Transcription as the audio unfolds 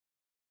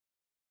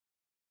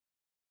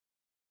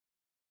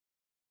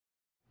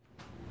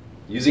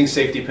Using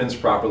safety pins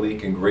properly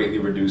can greatly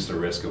reduce the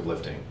risk of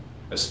lifting,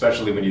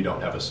 especially when you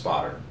don't have a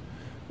spotter.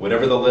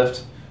 Whatever the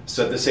lift,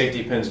 set the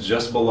safety pins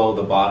just below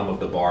the bottom of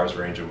the bar's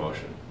range of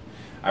motion.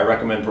 I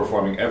recommend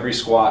performing every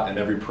squat and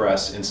every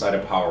press inside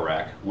a power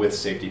rack with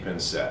safety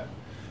pins set.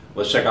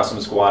 Let's check out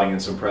some squatting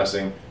and some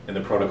pressing and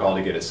the protocol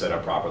to get it set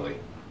up properly.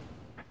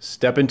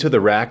 Step into the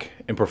rack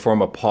and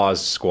perform a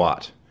paused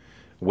squat,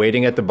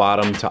 waiting at the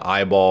bottom to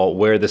eyeball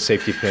where the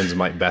safety pins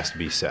might best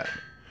be set.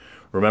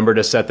 Remember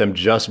to set them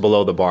just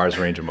below the bar's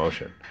range of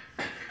motion.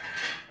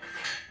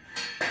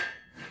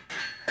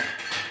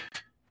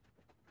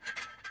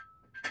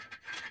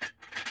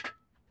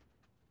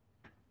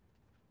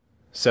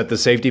 Set the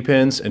safety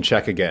pins and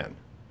check again.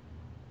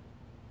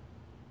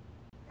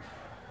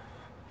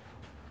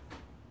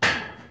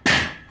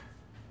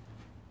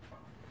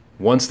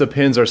 Once the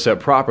pins are set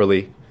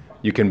properly,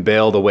 you can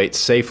bail the weight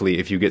safely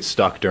if you get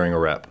stuck during a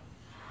rep.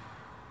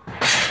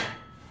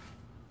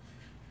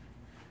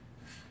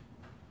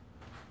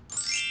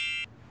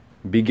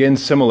 Begin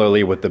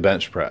similarly with the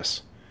bench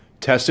press.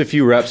 Test a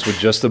few reps with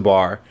just the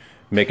bar,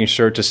 making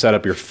sure to set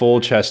up your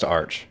full chest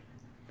arch.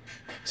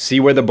 See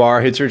where the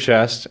bar hits your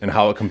chest and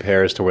how it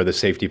compares to where the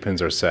safety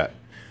pins are set.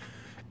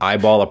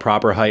 Eyeball a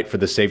proper height for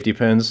the safety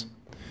pins.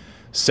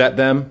 Set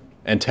them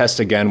and test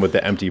again with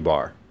the empty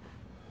bar.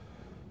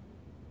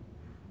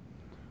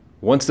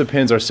 Once the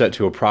pins are set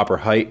to a proper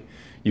height,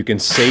 you can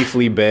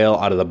safely bail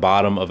out of the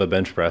bottom of a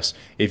bench press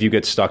if you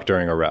get stuck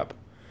during a rep.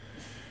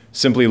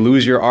 Simply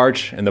lose your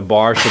arch and the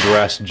bar should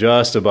rest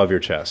just above your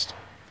chest.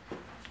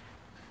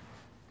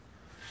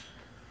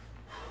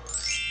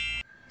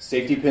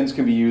 Safety pins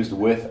can be used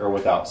with or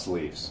without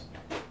sleeves.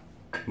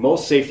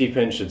 Most safety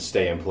pins should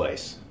stay in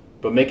place,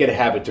 but make it a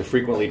habit to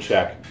frequently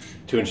check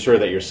to ensure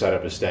that your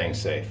setup is staying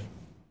safe.